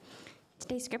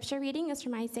Today's scripture reading is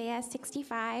from Isaiah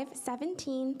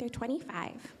 65:17 through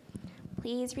 25.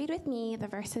 Please read with me the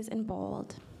verses in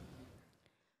bold.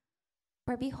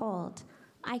 For behold,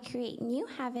 I create new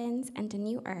heavens and a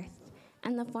new earth,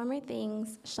 and the former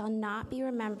things shall not be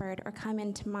remembered or come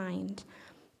into mind.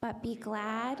 But be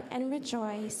glad and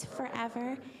rejoice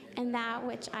forever in that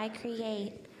which I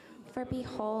create. For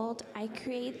behold, I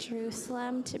create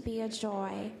Jerusalem to be a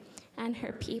joy, and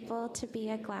her people to be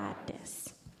a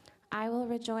gladness. I will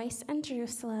rejoice in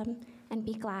Jerusalem and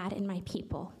be glad in my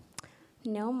people.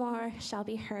 No more shall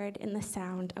be heard in the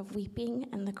sound of weeping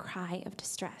and the cry of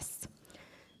distress.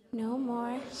 No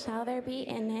more shall there be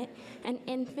in it an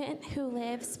infant who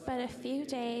lives but a few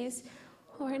days,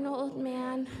 or an old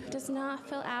man who does not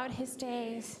fill out his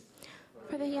days.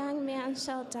 For the young man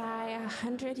shall die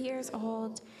 100 years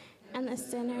old, and the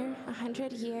sinner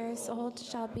 100 years old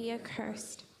shall be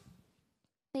accursed.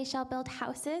 They shall build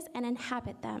houses and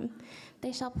inhabit them.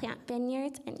 They shall plant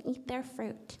vineyards and eat their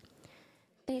fruit.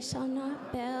 They shall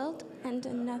not build and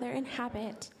another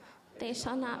inhabit. They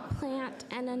shall not plant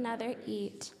and another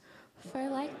eat. For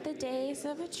like the days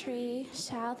of a tree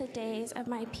shall the days of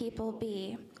my people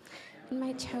be, and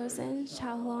my chosen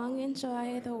shall long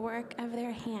enjoy the work of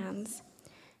their hands.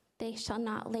 They shall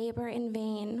not labor in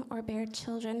vain or bear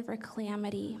children for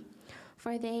calamity,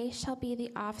 for they shall be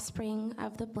the offspring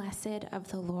of the blessed of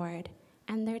the Lord,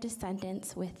 and their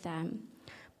descendants with them.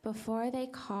 Before they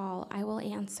call, I will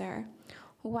answer.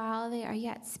 While they are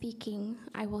yet speaking,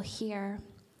 I will hear.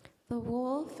 The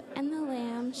wolf and the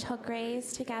lamb shall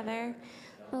graze together.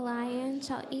 The lion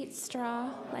shall eat straw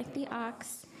like the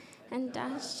ox, and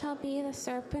dust shall be the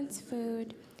serpent's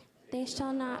food. They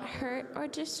shall not hurt or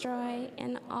destroy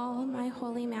in all my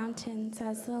holy mountain,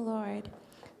 says the Lord.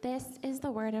 This is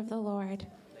the word of the Lord.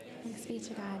 Thanks be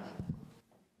to God.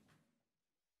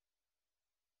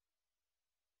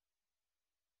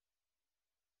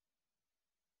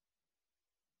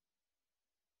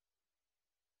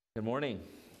 Good morning.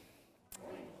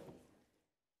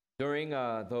 During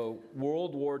the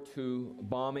World War II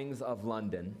bombings of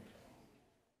London,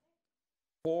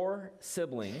 4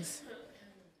 siblings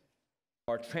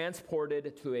are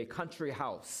transported to a country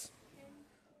house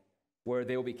where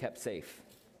they will be kept safe.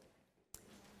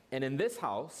 And in this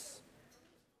house,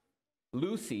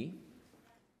 Lucy,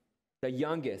 the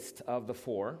youngest of the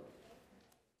 4,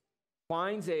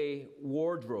 finds a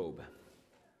wardrobe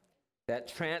that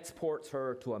transports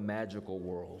her to a magical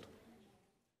world.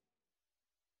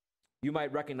 You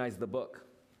might recognize the book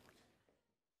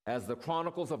as The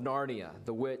Chronicles of Narnia,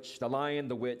 The Witch, The Lion,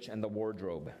 the Witch, and the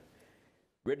Wardrobe,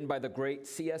 written by the great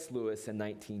C.S. Lewis in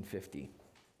 1950.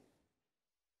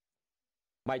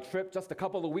 My trip just a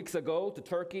couple of weeks ago to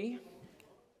Turkey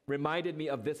reminded me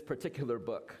of this particular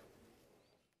book.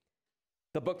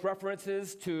 The book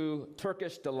references to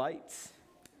Turkish delights,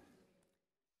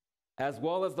 as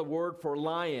well as the word for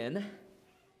lion,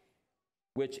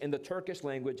 which in the Turkish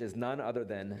language is none other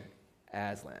than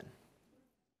Aslan,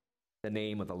 the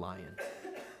name of the lion.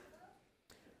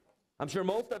 I'm sure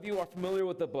most of you are familiar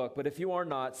with the book, but if you are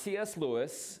not, C.S.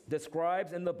 Lewis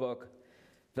describes in the book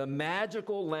the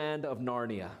magical land of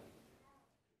Narnia,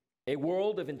 a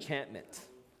world of enchantment,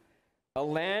 a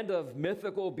land of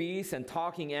mythical beasts and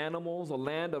talking animals, a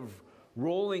land of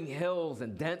rolling hills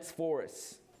and dense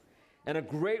forests, and a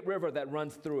great river that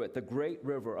runs through it, the great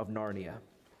river of Narnia.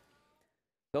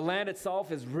 The land itself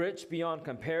is rich beyond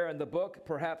compare, and the book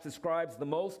perhaps describes the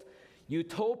most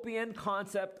utopian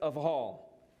concept of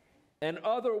all, an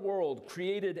other world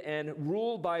created and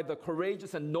ruled by the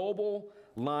courageous and noble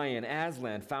lion,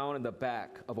 Aslan, found in the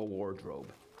back of a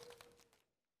wardrobe.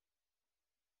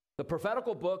 The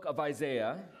prophetical book of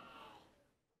Isaiah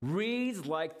reads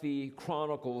like the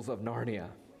Chronicles of Narnia.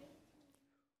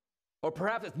 Or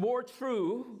perhaps it's more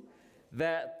true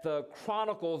that the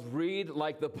Chronicles read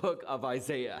like the book of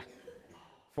Isaiah,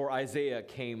 for Isaiah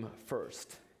came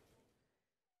first.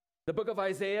 The book of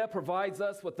Isaiah provides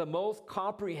us with the most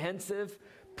comprehensive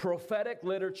prophetic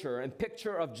literature and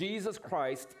picture of Jesus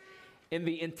Christ in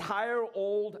the entire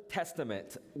Old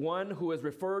Testament, one who is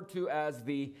referred to as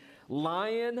the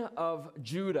Lion of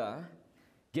Judah,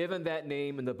 given that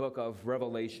name in the book of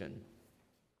Revelation,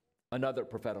 another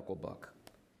prophetical book.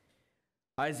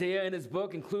 Isaiah in his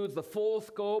book includes the full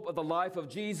scope of the life of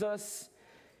Jesus.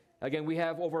 Again, we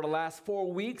have over the last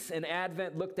 4 weeks in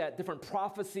Advent looked at different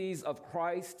prophecies of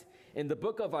Christ in the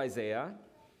book of Isaiah.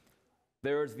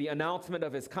 There's the announcement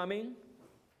of his coming.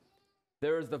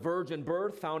 There is the virgin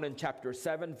birth found in chapter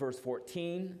 7, verse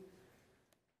 14.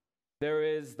 There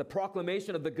is the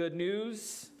proclamation of the good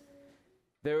news.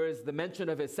 There is the mention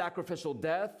of his sacrificial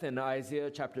death in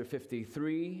Isaiah chapter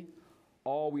 53.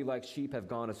 All we like sheep have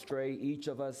gone astray, each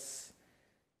of us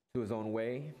to his own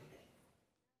way.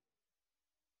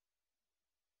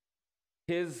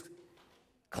 His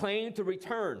claim to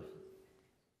return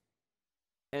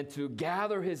and to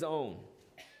gather his own.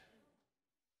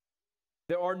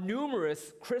 There are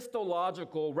numerous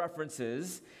Christological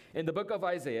references in the book of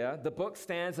Isaiah. The book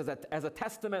stands as a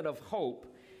testament of hope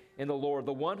in the Lord,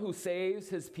 the one who saves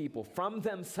his people from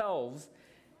themselves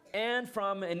and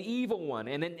from an evil one,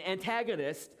 an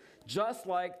antagonist, just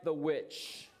like the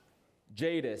witch,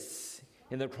 Jadis,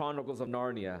 in the Chronicles of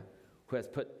Narnia, who has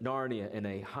put Narnia in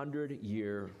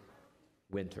 100-year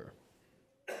winter.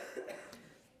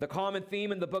 The common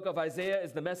theme in the book of Isaiah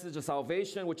is the message of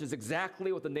salvation, which is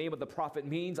exactly what the name of the prophet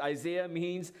means. Isaiah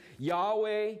means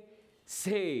Yahweh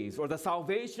saves, or the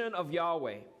salvation of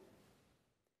Yahweh.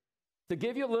 To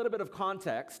give you a little bit of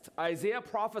context, Isaiah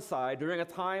prophesied during a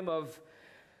time of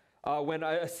when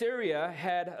Assyria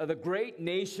had, the great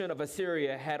nation of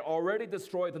Assyria had already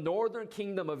destroyed the northern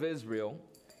kingdom of Israel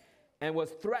and was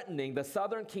threatening the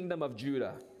southern kingdom of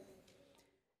Judah.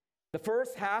 The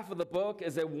first half of the book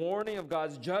is a warning of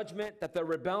God's judgment, that the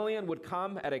rebellion would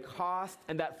come at a cost,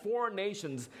 and that foreign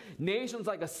nations, nations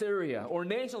like Assyria or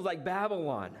nations like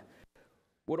Babylon,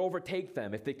 would overtake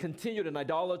them if they continued in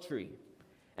idolatry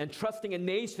and trusting in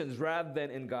nations rather than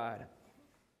in God.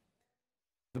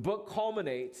 The book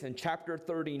culminates in chapter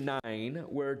 39,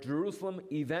 where Jerusalem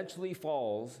eventually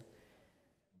falls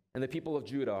and the people of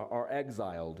Judah are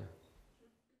exiled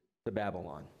to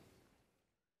Babylon.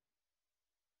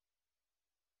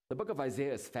 The book of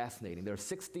Isaiah is fascinating. There are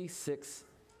 66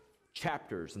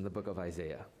 chapters in the book of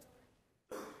Isaiah.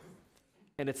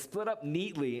 And it's split up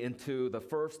neatly into the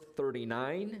first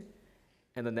 39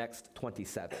 and the next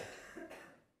 27.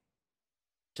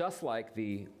 Just like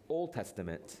the Old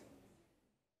Testament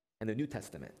and the New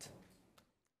Testament.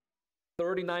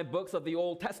 39 books of the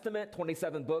Old Testament,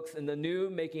 27 books in the New,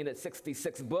 making it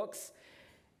 66 books.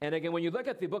 And again, when you look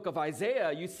at the book of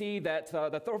Isaiah, you see that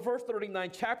the first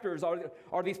 39 chapters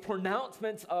are these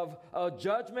pronouncements of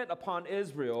judgment upon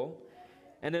Israel.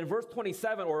 And in verse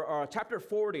 27, or chapter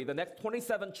 40, the next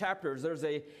 27 chapters, there's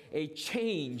a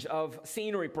change of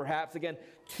scenery, perhaps. Again,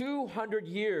 200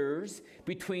 years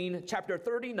between chapter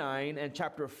 39 and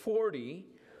chapter 40,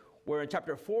 where in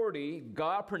chapter 40,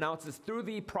 God pronounces through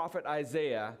the prophet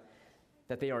Isaiah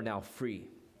that they are now free.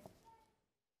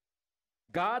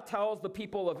 God tells the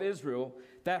people of Israel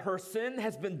that her sin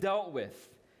has been dealt with,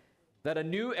 that a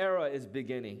new era is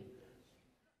beginning,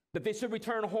 that they should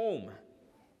return home,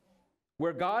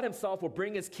 where God himself will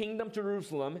bring his kingdom to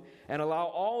Jerusalem and allow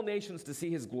all nations to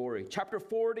see his glory. Chapter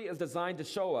 40 is designed to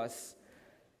show us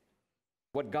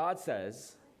what God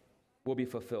says will be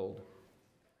fulfilled.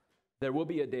 There will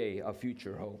be a day of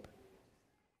future hope.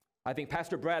 I think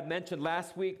Pastor Brad mentioned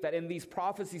last week that in these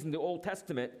prophecies in the Old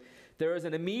Testament, there is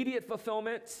an immediate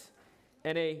fulfillment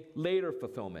and a later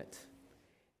fulfillment,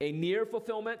 a near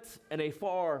fulfillment and a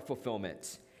far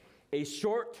fulfillment, a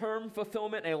short-term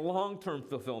fulfillment and a long-term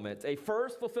fulfillment, a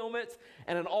first fulfillment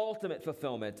and an ultimate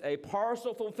fulfillment, a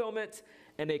partial fulfillment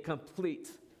and a complete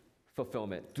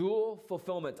fulfillment, dual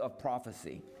fulfillment of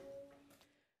prophecy.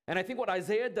 And I think what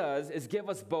Isaiah does is give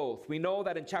us both. We know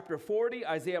that in chapter 40,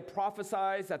 Isaiah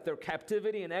prophesies that their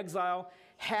captivity and exile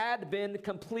had been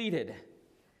completed,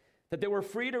 that they were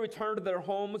free to return to their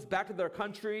homes, back to their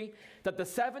country, that the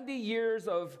 70 years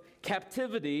of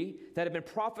captivity that had been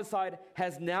prophesied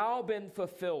has now been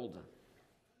fulfilled.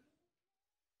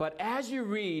 But as you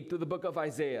read through the book of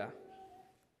Isaiah,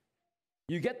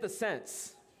 you get the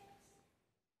sense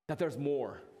that there's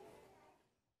more.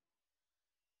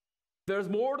 There's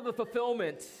more to the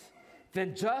fulfillment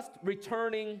than just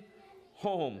returning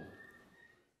home.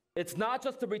 It's not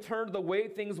just to return to the way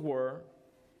things were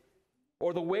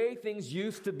or the way things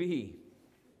used to be,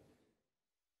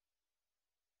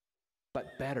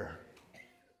 but better.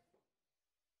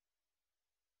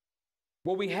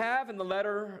 What we have in the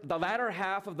latter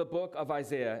half of the book of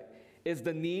Isaiah is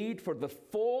the need for the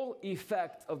full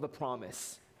effect of the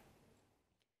promise,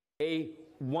 a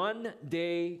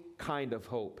one-day kind of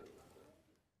hope.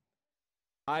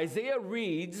 Isaiah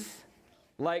reads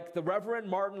like the Reverend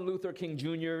Martin Luther King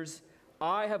Jr.'s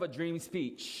 "I Have a Dream"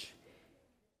 speech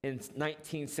in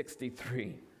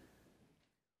 1963.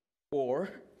 Or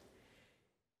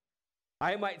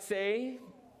I might say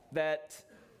that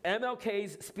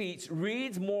MLK's speech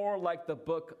reads more like the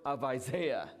book of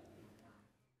Isaiah,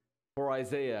 for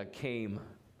Isaiah came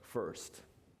first.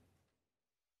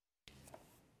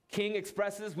 King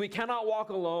expresses, "We cannot walk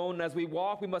alone. As we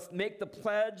walk, we must make the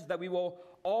pledge that we will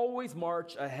always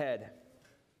march ahead."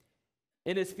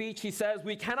 In his speech, he says,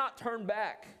 "We cannot turn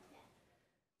back.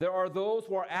 There are those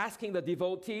who are asking the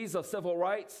devotees of civil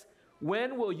rights,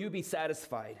 when will you be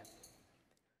satisfied?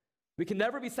 We can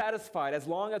never be satisfied as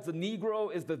long as the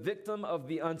Negro is the victim of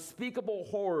the unspeakable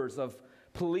horrors of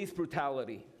police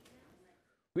brutality.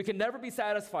 We can never be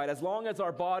satisfied as long as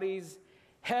our bodies,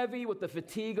 heavy with the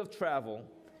fatigue of travel,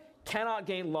 cannot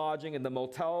gain lodging in the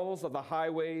motels of the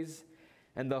highways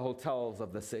and the hotels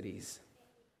of the cities.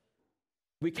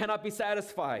 We cannot be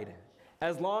satisfied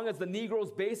as long as the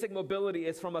Negro's basic mobility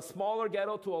is from a smaller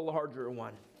ghetto to a larger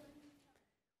one.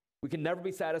 We can never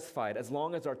be satisfied as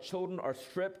long as our children are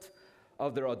stripped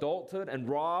of their adulthood and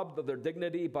robbed of their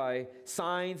dignity by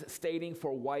signs stating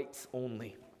for whites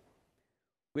only.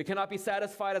 We cannot be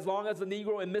satisfied as long as the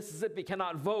Negro in Mississippi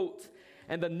cannot vote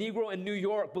and the Negro in New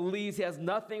York believes he has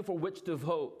nothing for which to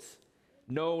vote.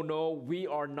 No, we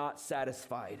are not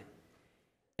satisfied.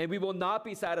 And we will not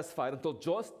be satisfied until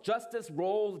justice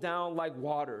rolls down like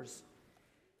waters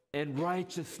and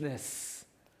righteousness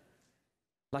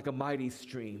like a mighty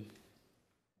stream.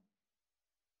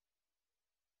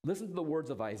 Listen to the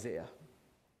words of Isaiah.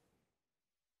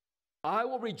 I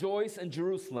will rejoice in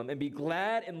Jerusalem and be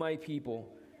glad in my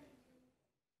people.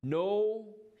 No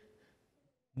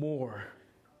more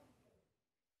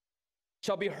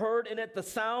shall be heard in it the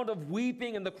sound of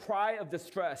weeping and the cry of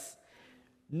distress.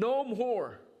 No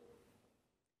more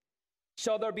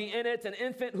shall there be in it an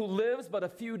infant who lives but a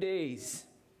few days.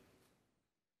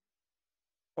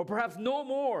 Or perhaps no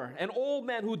more an old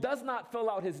man who does not fill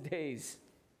out his days.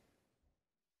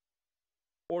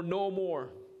 Or no more.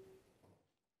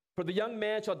 For the young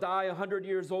man shall die 100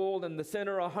 years old, and the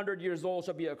sinner 100 years old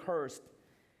shall be accursed.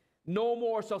 No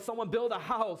more shall someone build a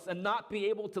house and not be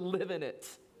able to live in it.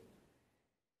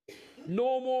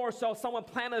 No more shall someone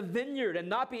plant a vineyard and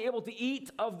not be able to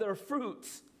eat of their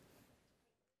fruits.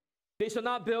 They shall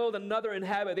not build another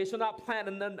inhabit. They shall not plant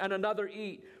and another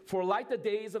eat. For like the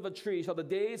days of a tree shall the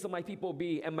days of my people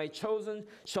be, and my chosen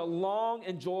shall long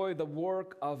enjoy the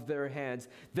work of their hands.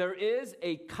 There is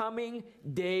a coming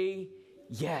day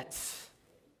yet.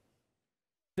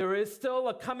 There is still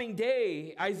a coming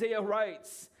day, Isaiah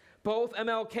writes. Both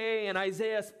MLK and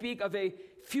Isaiah speak of a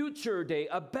future day,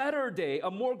 a better day, a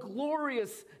more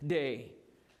glorious day,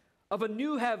 of a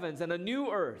new heavens and a new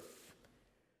earth.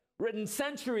 Written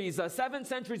centuries, 7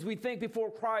 centuries we think before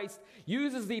Christ,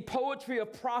 uses the poetry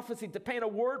of prophecy to paint a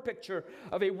word picture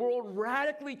of a world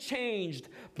radically changed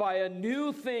by a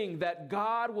new thing that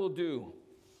God will do.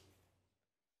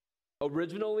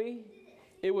 Originally,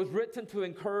 it was written to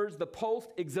encourage the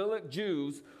post-exilic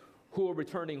Jews who were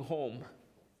returning home.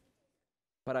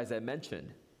 But as I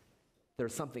mentioned,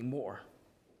 there's something more.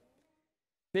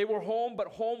 They were home, but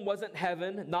home wasn't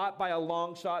heaven, not by a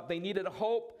long shot. They needed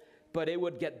hope, but it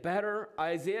would get better.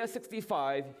 Isaiah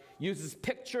 65 uses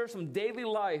pictures from daily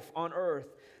life on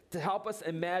earth to help us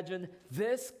imagine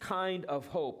this kind of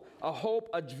hope,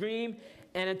 a dream,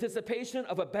 an anticipation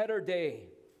of a better day,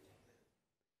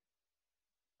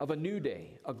 of a new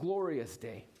day, a glorious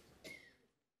day.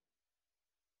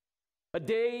 A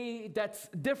day that's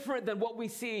different than what we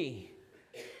see.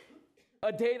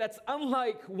 A day that's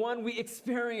unlike one we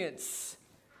experience.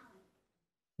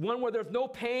 One where there's no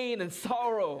pain and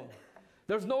sorrow.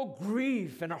 There's no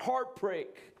grief and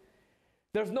heartbreak.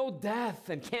 There's no death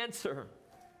and cancer.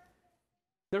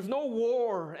 There's no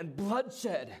war and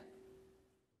bloodshed.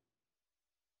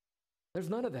 There's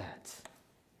none of that.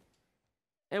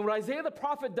 And what Isaiah the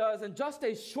prophet does in just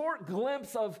a short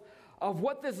glimpse of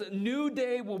what this new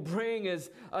day will bring is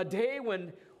a day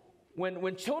when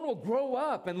children will grow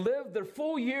up and live their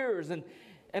full years, and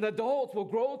adults will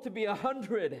grow to be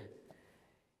 100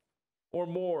 or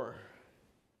more.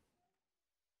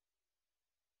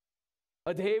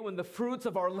 A day when the fruits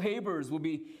of our labors will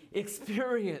be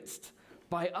experienced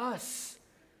by us.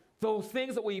 Those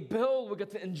things that we build, we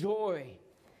get to enjoy.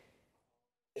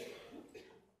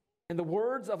 And the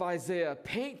words of Isaiah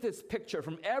paint this picture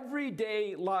from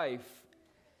everyday life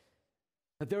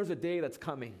that there's a day that's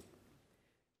coming.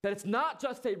 That it's not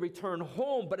just a return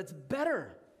home, but it's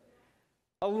better.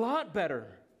 A lot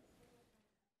better.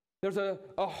 There's a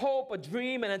hope, a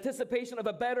dream, an anticipation of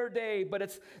a better day, but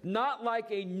it's not like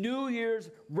a New Year's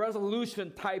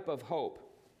resolution type of hope.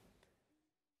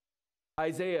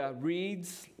 Isaiah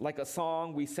reads like a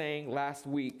song we sang last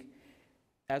week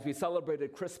as we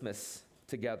celebrated Christmas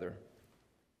together.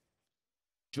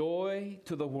 Joy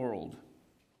to the world.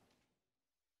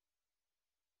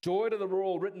 Joy to the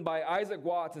World, written by Isaac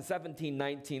Watts in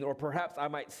 1719, or perhaps I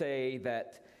might say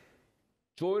that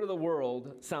Joy to the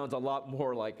World sounds a lot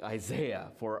more like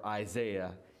Isaiah, for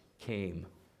Isaiah came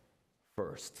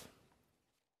first.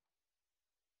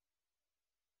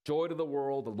 Joy to the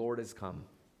world, the Lord has come.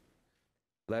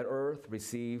 Let earth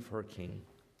receive her king.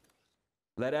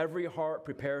 Let every heart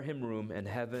prepare him room, and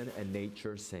heaven and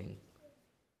nature sing.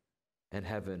 And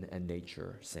heaven and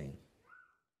nature sing.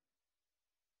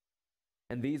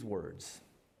 And these words,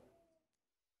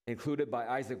 included by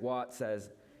Isaac Watts, says,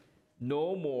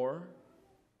 no more,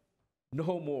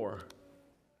 no more.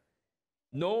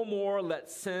 No more let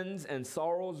sins and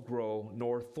sorrows grow,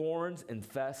 nor thorns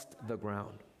infest the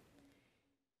ground.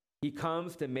 He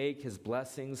comes to make his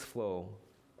blessings flow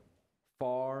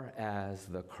far as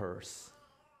the curse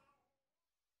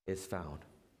is found.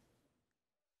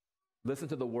 Listen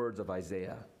to the words of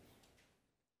Isaiah.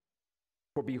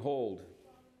 For behold,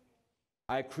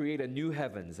 I create a new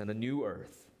heavens and a new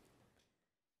earth,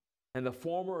 and the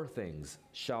former things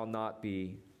shall not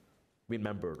be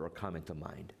remembered or come into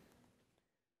mind.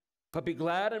 But be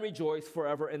glad and rejoice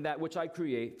forever in that which I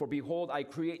create. For behold, I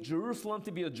create Jerusalem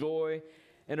to be a joy,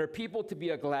 and her people to be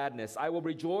a gladness. I will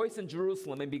rejoice in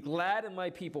Jerusalem and be glad in my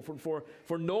people,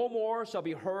 for no more shall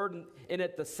be heard in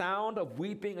it the sound of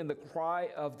weeping and the cry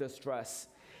of distress.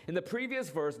 In the previous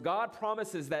verse, God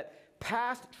promises that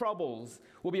past troubles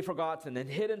will be forgotten and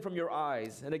hidden from your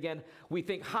eyes. And again, we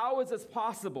think, how is this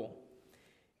possible?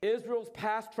 Israel's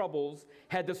past troubles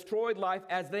had destroyed life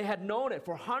as they had known it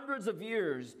for hundreds of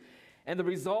years, and the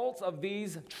results of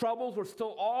these troubles were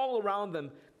still all around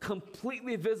them,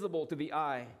 completely visible to the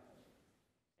eye.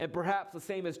 And perhaps the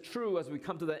same is true as we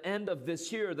come to the end of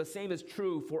this year. The same is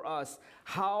true for us.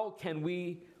 How can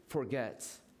we forget?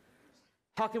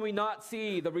 How can we not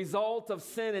see the result of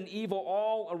sin and evil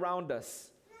all around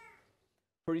us?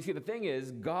 For you see, the thing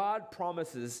is, God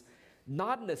promises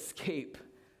not an escape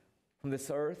from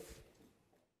this earth,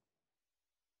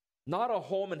 not a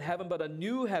home in heaven, but a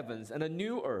new heavens and a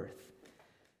new earth.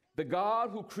 The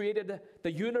God who created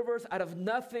the universe out of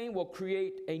nothing will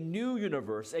create a new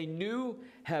universe, a new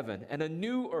heaven, and a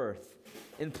new earth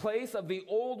in place of the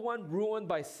old one ruined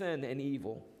by sin and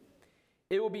evil.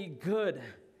 It will be good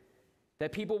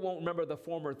that people won't remember the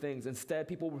former things. Instead,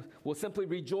 people will simply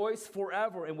rejoice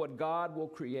forever in what God will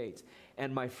create.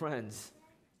 And my friends,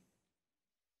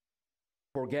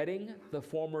 forgetting the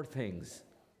former things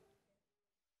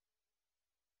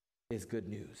is good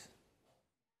news.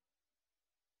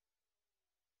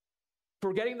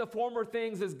 Forgetting the former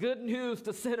things is good news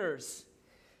to sinners.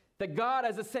 That God,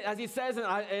 as he says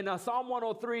in Psalm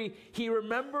 103, he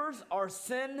remembers our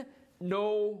sin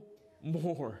no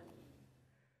more.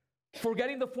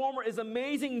 Forgetting the former is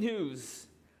amazing news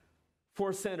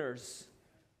for sinners.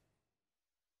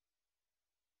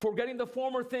 Forgetting the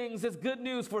former things is good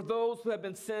news for those who have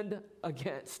been sinned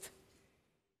against.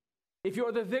 If you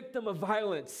are the victim of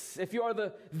violence, if you are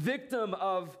the victim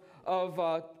of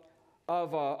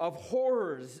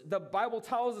horrors, the Bible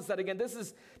tells us that again, this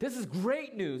is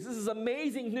great news. This is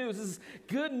amazing news. This is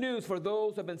good news for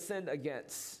those who have been sinned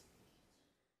against.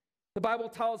 The Bible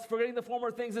tells us forgetting the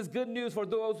former things is good news for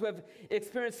those who have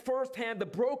experienced firsthand the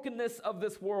brokenness of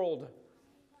this world.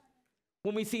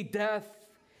 When we see death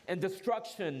and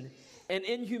destruction and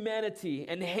inhumanity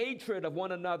and hatred of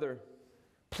one another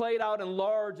played out in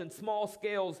large and small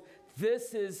scales,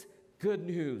 this is good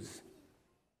news.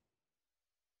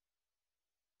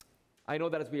 I know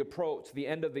that as we approach the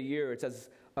end of the year, it's as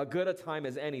good a time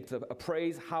as any to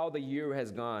appraise how the year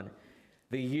has gone,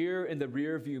 the year in the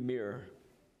rearview mirror,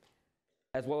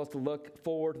 as well as to look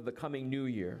forward to the coming new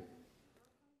year.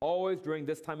 Always during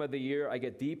this time of the year, I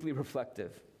get deeply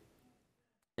reflective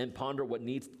and ponder what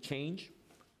needs to change,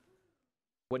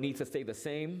 what needs to stay the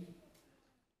same,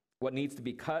 what needs to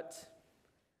be cut,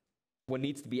 what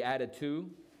needs to be added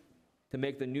to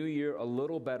make the new year a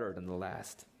little better than the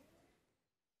last.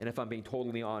 And if I'm being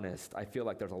totally honest, I feel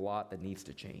like there's a lot that needs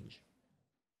to change.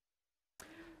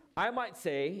 I might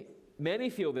say many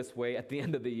feel this way at the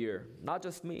end of the year, not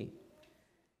just me.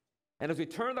 And as we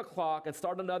turn the clock and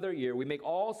start another year, we make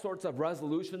all sorts of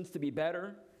resolutions to be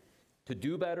better, to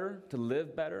do better, to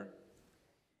live better.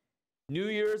 New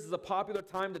Year's is a popular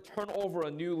time to turn over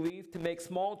a new leaf, to make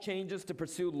small changes, to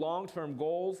pursue long-term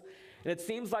goals. And it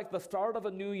seems like the start of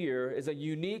a new year is a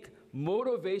unique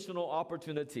motivational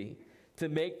opportunity to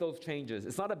make those changes.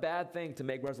 It's not a bad thing to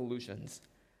make resolutions.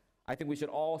 I think we should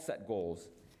all set goals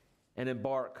and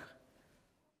embark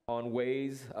on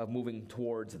ways of moving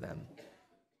towards them.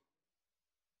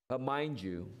 But mind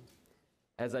you,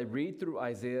 as I read through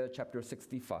Isaiah chapter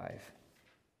 65,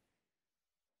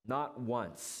 not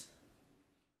once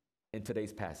in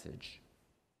today's passage,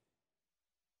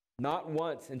 not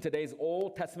once in today's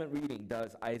Old Testament reading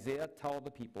does Isaiah tell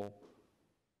the people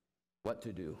what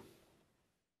to do.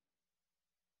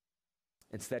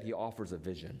 Instead, he offers a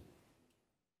vision.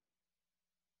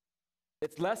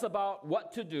 It's less about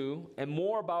what to do and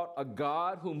more about a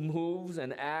God who moves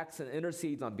and acts and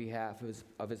intercedes on behalf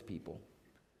of his people.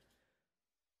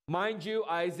 Mind you,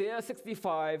 Isaiah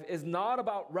 65 is not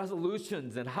about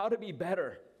resolutions and how to be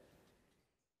better.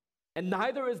 And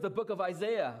neither is the book of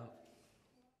Isaiah.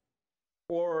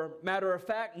 Or, matter of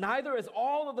fact, neither is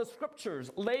all of the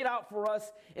scriptures laid out for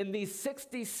us in these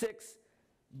 66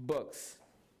 books.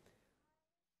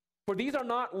 For these are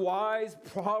not wise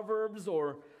proverbs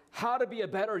or how to be a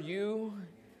better you,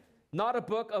 not a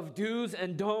book of do's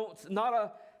and don'ts, not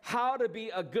a how to be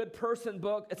a good person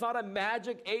book. It's not a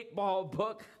magic 8-ball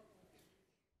book.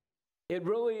 It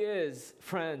really is,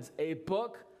 friends, a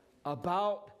book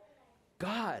about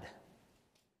God.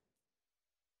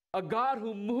 A God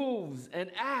who moves and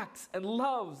acts and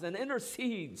loves and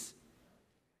intercedes.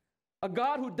 A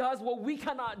God who does what we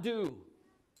cannot do.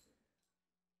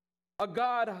 A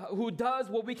God who does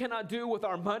what we cannot do with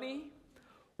our money,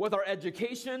 with our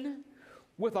education,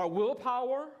 with our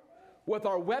willpower, with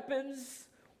our weapons,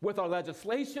 with our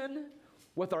legislation,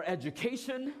 with our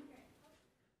education.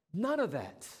 None of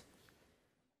that.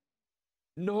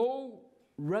 No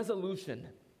resolution.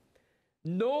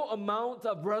 No amount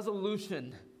of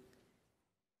resolution.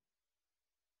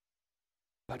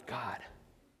 But God.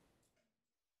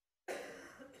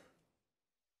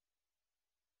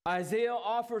 Isaiah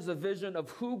offers a vision of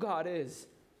who God is,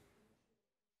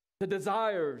 the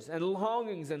desires and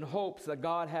longings and hopes that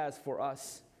God has for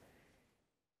us.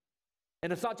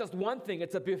 And it's not just one thing,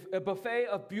 it's a buffet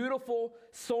of beautiful,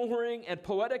 soaring, and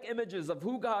poetic images of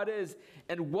who God is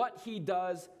and what he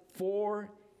does for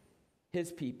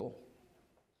his people.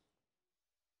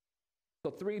 So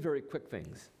 3 very quick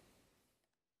things.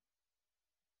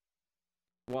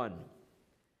 1,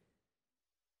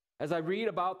 as I read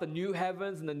about the new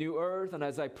heavens and the new earth, and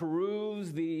as I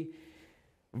peruse the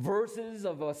verses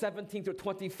of 17 through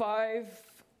 25,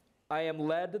 I am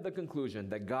led to the conclusion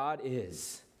that God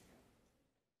is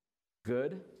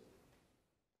good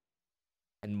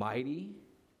and mighty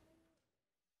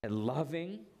and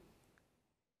loving,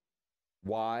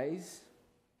 wise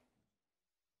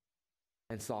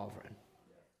and sovereign.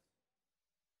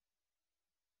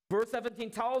 Verse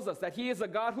 17 tells us that he is a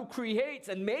God who creates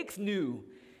and makes new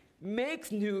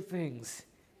things.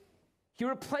 He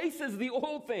replaces the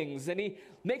old things, and he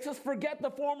makes us forget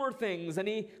the former things, and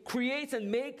he creates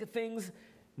and makes things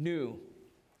new.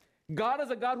 God is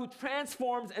a God who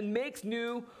transforms and makes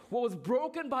new what was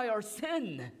broken by our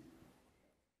sin.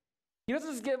 He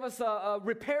doesn't just give us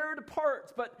repaired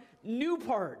parts, but new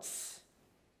parts.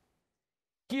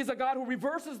 He is a God who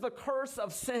reverses the curse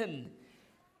of sin.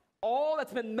 All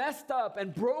that's been messed up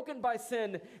and broken by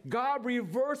sin, God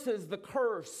reverses the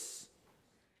curse.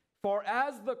 For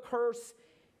as the curse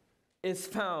is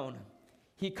found,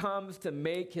 he comes to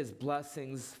make his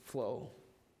blessings flow.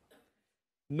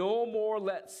 No more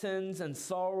let sins and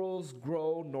sorrows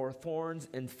grow, nor thorns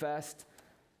infest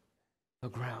the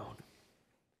ground.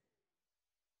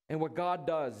 And what God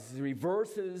does is he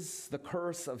reverses the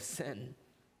curse of sin.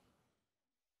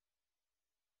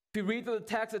 If you read through the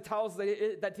text, it tells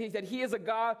that he is a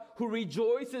God who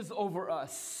rejoices over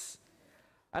us.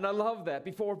 And I love that.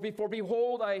 Before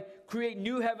behold, I create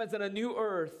new heavens and a new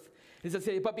earth. He says,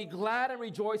 but be glad and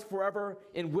rejoice forever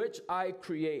in which I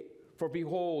create. For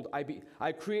behold,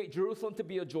 I create Jerusalem to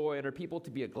be a joy and her people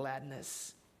to be a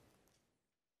gladness.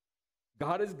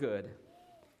 God is good.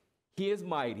 He is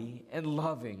mighty and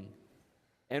loving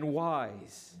and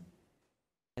wise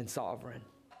and sovereign.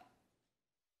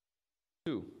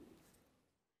 2.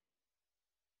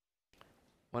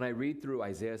 When I read through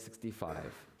Isaiah 65,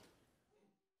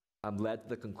 I'm led to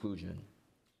the conclusion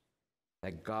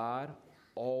that God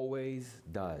always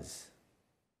does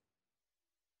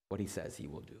what he says he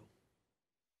will do.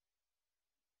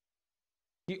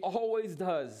 He always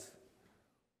does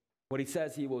what he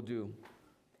says he will do.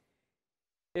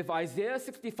 If Isaiah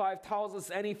 65 tells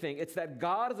us anything, it's that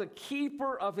God is a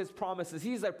keeper of his promises.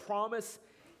 He's a promise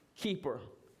keeper.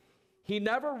 He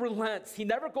never relents. He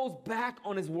never goes back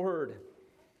on his word.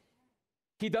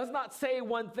 He does not say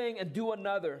one thing and do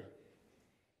another.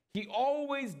 He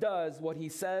always does what he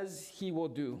says he will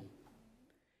do.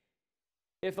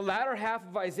 If the latter half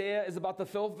of Isaiah is about the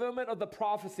fulfillment of the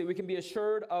prophecy, we can be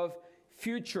assured of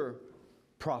future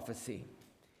prophecy.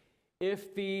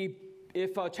 If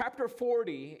chapter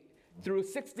 40 through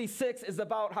 66 is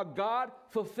about how God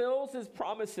fulfills his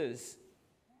promises,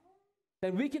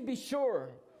 then we can be sure,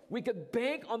 we could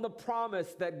bank on the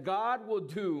promise that God will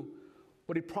do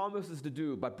what he promises to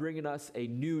do by bringing us a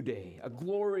new day, a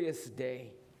glorious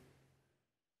day.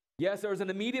 Yes, there is an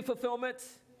immediate fulfillment,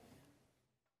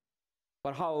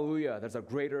 But hallelujah, there's a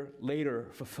greater later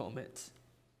fulfillment.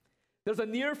 There's a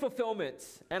near fulfillment,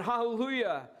 and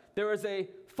hallelujah, there is a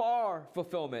far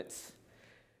fulfillment.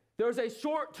 There's a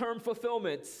short-term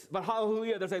fulfillment, but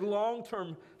hallelujah, there's a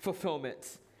long-term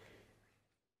fulfillment.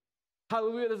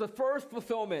 Hallelujah, there's a first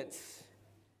fulfillment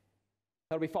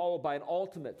that will be followed by an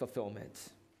ultimate fulfillment.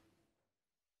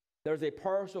 There's a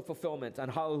partial fulfillment,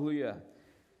 and hallelujah,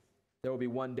 there will be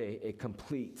one day a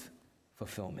complete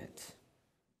fulfillment.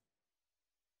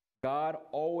 God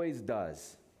always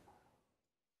does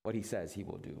what he says he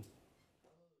will do.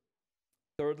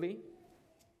 Thirdly,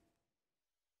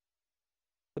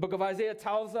 the book of Isaiah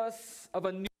tells us of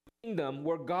a new kingdom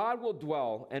where God will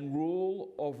dwell and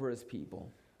rule over his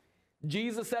people.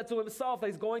 Jesus said to himself that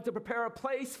he's going to prepare a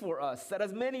place for us that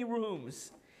has many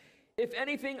rooms. If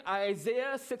anything,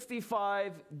 Isaiah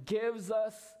 65 gives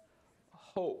us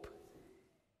hope.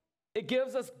 It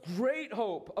gives us great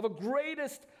hope, of a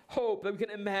greatest hope that we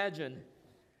can imagine.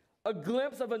 A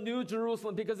glimpse of a new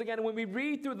Jerusalem. Because again, when we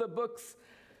read through the books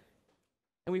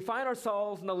and we find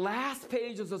ourselves in the last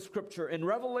pages of Scripture, in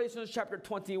Revelation chapter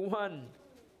 21,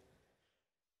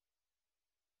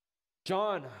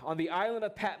 John on the island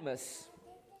of Patmos,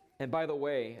 and by the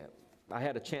way, I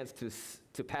had a chance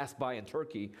to pass by in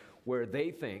Turkey where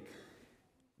they think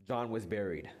John was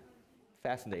buried.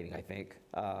 Fascinating, I think.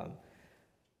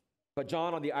 But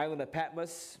John on the island of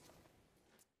Patmos,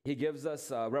 he gives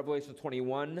us, Revelation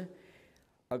 21,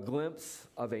 a glimpse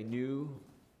of a new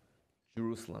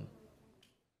Jerusalem.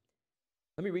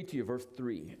 Let me read to you verse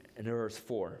 3 and verse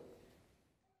 4.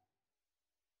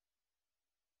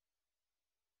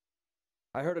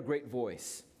 I heard a great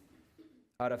voice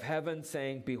out of heaven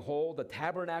saying, "Behold, the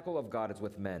tabernacle of God is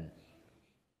with men,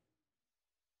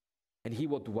 and he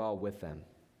will dwell with them,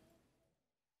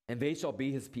 and they shall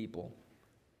be his people.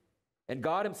 And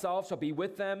God himself shall be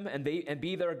with them, and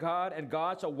be their God, and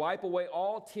God shall wipe away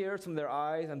all tears from their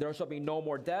eyes, and there shall be no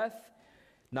more death,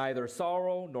 neither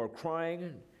sorrow nor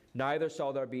crying, neither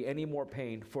shall there be any more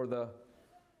pain, for the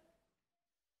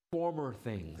former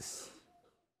things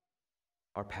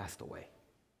are passed away."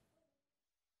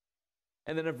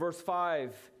 And then in verse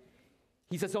 5,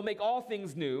 he says, "He'll make all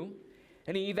things new.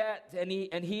 And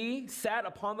he sat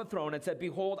upon the throne and said,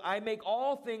 Behold, I make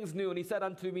all things new. And he said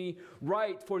unto me,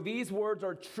 Write, for these words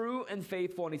are true and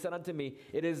faithful. And he said unto me,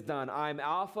 It is done. I am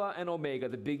Alpha and Omega,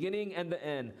 the beginning and the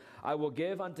end. I will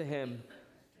give unto him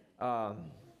of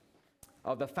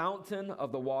the fountain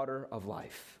of the water of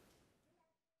life."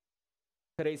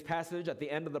 Today's passage at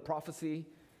the end of the prophecy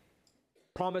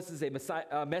promises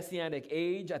a messianic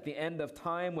age at the end of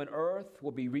time when earth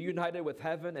will be reunited with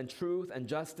heaven, and truth and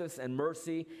justice and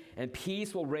mercy and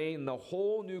peace will reign in the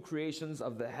whole new creations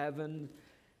of the heaven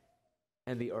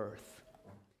and the earth.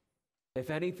 If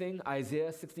anything,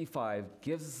 Isaiah 65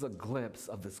 gives us a glimpse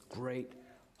of this great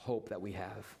hope that we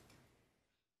have.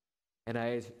 And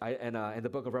in the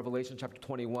book of Revelation chapter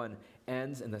 21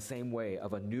 ends in the same way,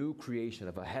 of a new creation,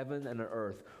 of a heaven and an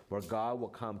earth where God will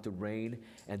come to reign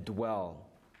and dwell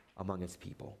among his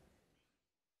people.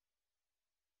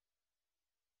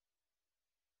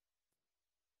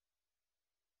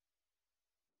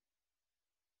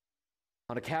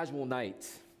 On a casual night,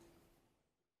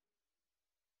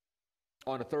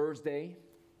 on a Thursday,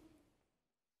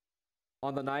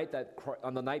 on the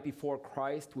night before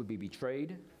Christ would be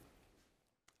betrayed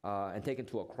and taken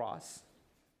to a cross,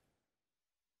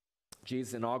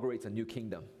 Jesus inaugurates a new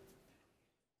kingdom.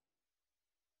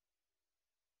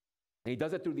 And he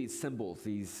does it through these symbols,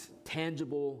 these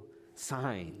tangible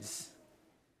signs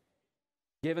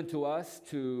given to us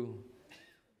to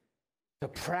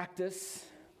practice.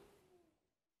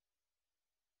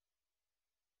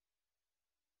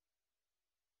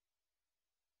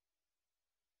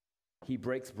 He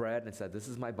breaks bread and said, "This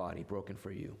is my body broken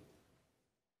for you.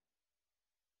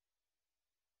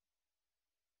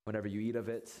 Whenever you eat of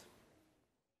it,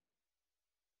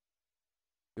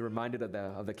 you're reminded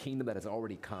of the kingdom that has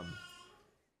already come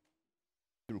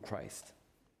through Christ."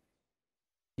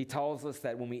 He tells us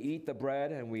that when we eat the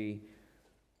bread and we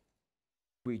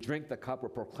drink the cup, we're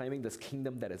proclaiming this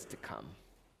kingdom that is to come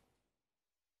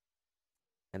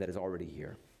and that is already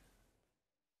here.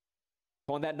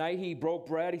 So on that night, he broke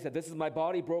bread. He said, "This is my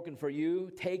body broken for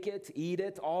you. Take it, eat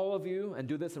it, all of you, and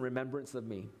do this in remembrance of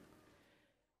me."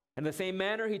 In the same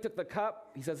manner, he took the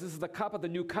cup. He says, "This is the cup of the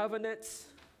new covenant,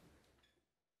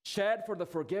 shed for the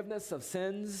forgiveness of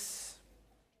sins."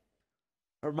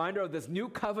 A reminder of this new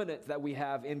covenant that we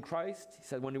have in Christ. He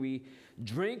said, when we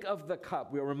drink of the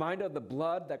cup, we are reminded of the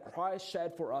blood that Christ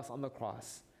shed for us on the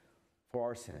cross for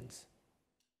our sins.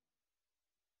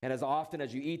 And as often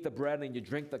as you eat the bread and you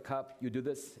drink the cup, you do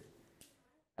this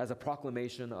as a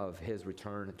proclamation of his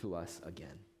return to us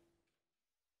again.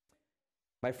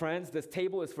 My friends, this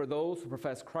table is for those who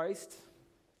profess Christ,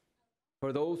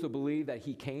 for those who believe that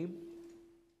he came,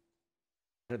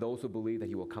 and for those who believe that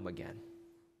he will come again.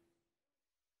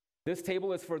 This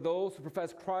table is for those who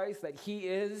profess Christ, that he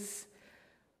is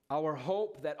our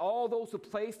hope, that all those who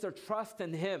place their trust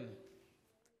in him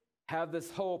have this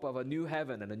hope of a new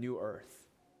heaven and a new earth.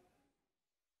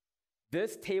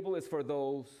 This table is for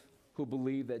those who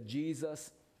believe that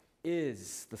Jesus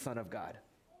is the Son of God.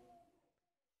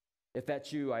 If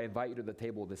that's you, I invite you to the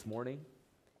table this morning.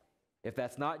 If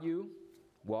that's not you,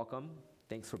 welcome.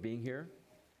 Thanks for being here.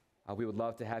 We would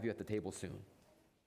love to have you at the table soon.